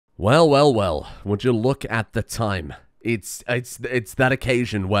Well, well, well, would you look at the time? It's that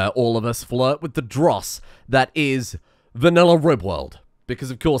occasion where all of us flirt with the dross that is vanilla Rimworld.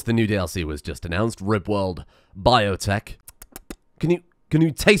 Because of course the new DLC was just announced, Rimworld Biotech. Can you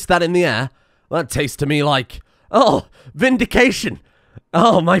taste that in the air? That tastes to me like, oh, vindication.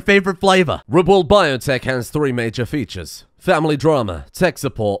 Oh, my favorite flavor. Rimworld Biotech has 3 major features: family drama, tech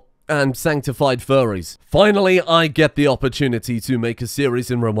support, and sanctified furries. Finally, I get the opportunity to make a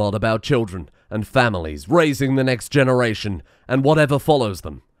series in Rimworld about children and families, raising the next generation, and whatever follows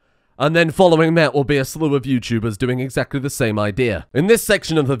them. And then following that will be a slew of YouTubers doing exactly the same idea. In this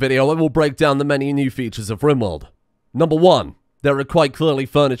section of the video, I will break down the many new features of Rimworld. Number 1. There are quite clearly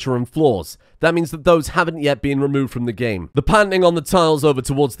furniture and floors. That means that those haven't yet been removed from the game. The paneling on the tiles over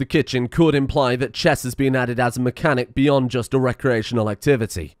towards the kitchen could imply that chess has been added as a mechanic beyond just a recreational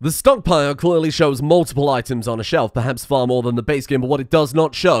activity. The stockpile clearly shows multiple items on a shelf, perhaps far more than the base game, but what it does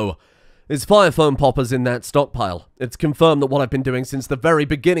not show is fire foam poppers in that stockpile. It's confirmed that what I've been doing since the very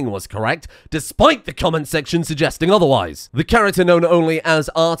beginning was correct, despite the comment section suggesting otherwise. The character known only as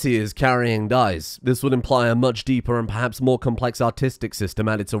Artie is carrying dies. This would imply a much deeper and perhaps more complex artistic system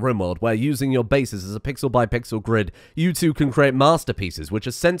added to Rimworld, where using your bases as a pixel-by-pixel grid, you two can create masterpieces which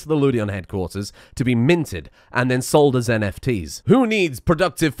are sent to the Ludion headquarters to be minted and then sold as NFTs. Who needs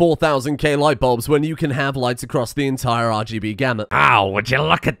productive 4000K light bulbs when you can have lights across the entire RGB gamut? Ow, would you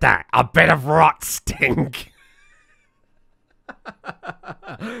look at that? A bit of rot stink.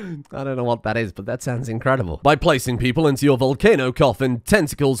 I don't know what that is, but that sounds incredible. By placing people into your volcano coffin,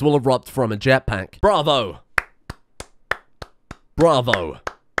 tentacles will erupt from a jetpack. Bravo! Bravo.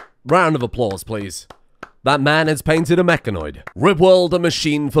 Round of applause, please. That man has painted a mechanoid. Rimworld, a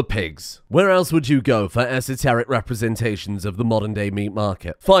machine for pigs. Where else would you go for esoteric representations of the modern-day meat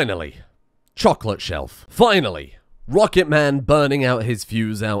market? Finally, chocolate shelf. Finally, Rocket Man burning out his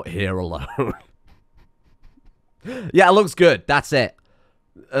fuse out here alone. Yeah, it looks good. That's it.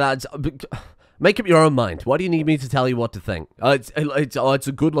 Make up your own mind. Why do you need me to tell you what to think? It's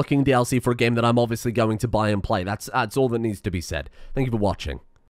a good-looking DLC for a game that I'm obviously going to buy and play. That's all that needs to be said. Thank you for watching.